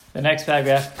The next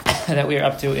paragraph that we are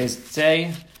up to is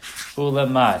Tzei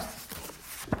Ulamad.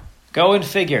 Go and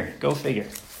figure. Go figure.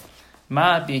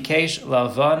 Ma bikesh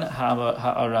Lavan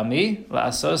ha'arami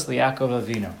la'asos liYaakov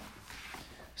Avinu.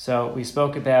 So we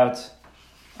spoke about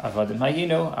Avadim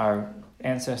Hayinu, our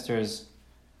ancestors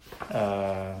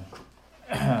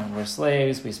were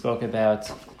slaves. We spoke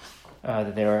about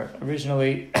that they were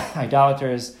originally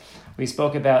idolaters. We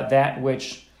spoke about that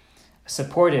which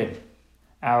supported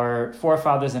our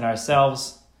forefathers and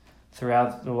ourselves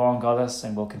throughout the long Galus,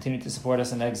 and will continue to support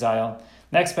us in exile.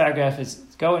 Next paragraph is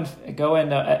go and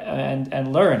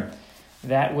learn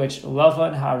that which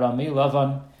Lavan Harami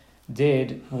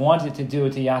wanted to do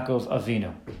to Yaakov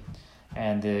Avinu.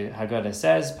 And the Haggadah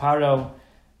says Paro's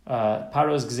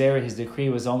Gzera, his decree,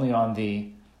 was only on the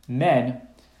men,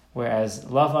 whereas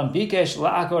Lavan Bikesh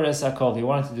La'akor es hakol, he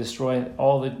wanted to destroy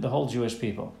all the whole Jewish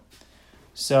people.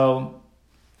 So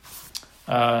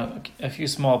a few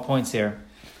small points here.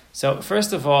 So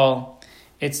first of all,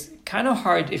 it's kind of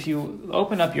hard if you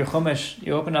open up your Chumash,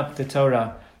 you open up the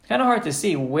Torah, it's kind of hard to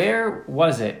see where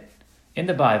was it in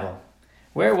the Bible,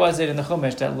 where was it in the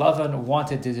Chumash that Lavan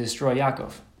wanted to destroy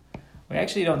Yaakov. We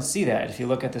actually don't see that. If you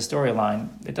look at the storyline,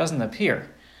 it doesn't appear.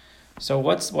 So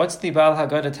what's the Baal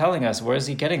Haggadah telling us? Where is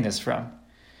he getting this from?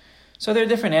 So there are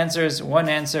different answers. One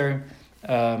answer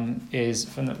is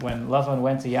from when Lavan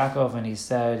went to Yaakov and he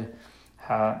said,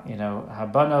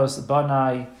 Habanos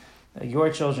banai, your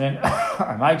children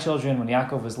are my children, when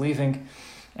Yaakov was leaving,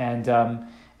 and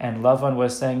Lavan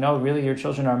was saying, no, really, your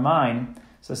children are mine.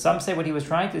 So some say what he was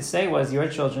trying to say was, your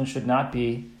children should not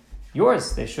be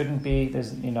yours. They shouldn't be.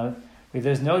 There's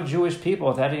no Jewish people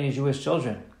without any Jewish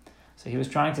children. So he was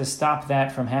trying to stop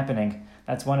that from happening.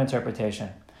 That's one interpretation.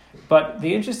 But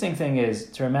the interesting thing is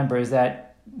to remember is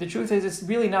that the truth is it's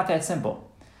really not that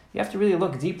simple. You have to really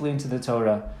look deeply into the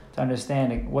Torah to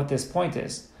understand what this point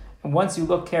is. And once you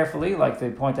look carefully, like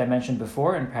the point I mentioned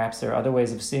before, and perhaps there are other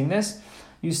ways of seeing this,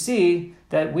 you see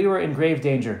that we were in grave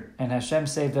danger, and Hashem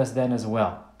saved us then as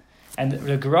well. And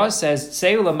the Gemara says,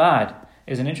 Tzei Ulamad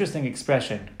is an interesting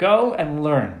expression. Go and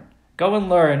learn. Go and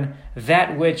learn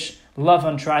that which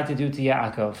Lavan tried to do to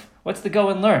Yaakov. What's the go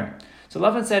and learn? So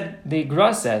Lavan said, the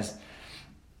Gemara says,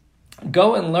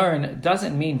 go and learn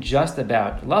doesn't mean just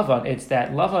about Lavan. It's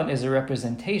that Lavan is a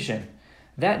representation.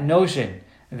 That notion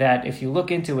that if you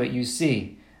look into it, you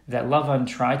see that Lavan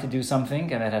tried to do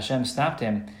something and that Hashem stopped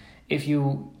him. If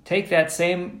you take that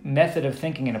same method of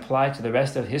thinking and apply it to the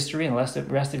rest of history and the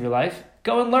rest of your life,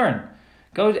 go and learn.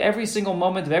 Go to every single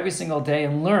moment of every single day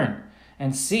and learn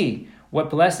and see what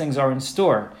blessings are in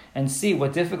store and see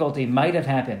what difficulty might have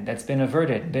happened that's been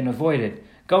averted, been avoided.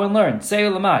 Go and learn. Tzei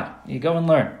Ulamad. You go and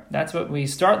learn. That's what we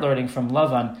start learning from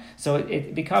Lavan. So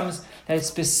it becomes that it's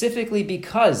specifically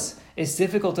because it's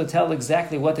difficult to tell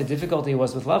exactly what the difficulty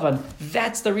was with Lavan.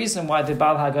 That's the reason why the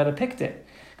Baal Haggadah picked it.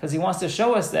 Because he wants to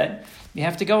show us that you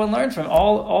have to go and learn from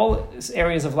all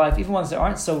areas of life, even ones that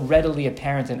aren't so readily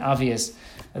apparent and obvious,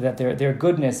 that their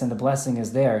goodness and the blessing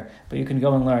is there. But you can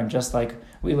go and learn just like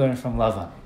we learn from Lavan.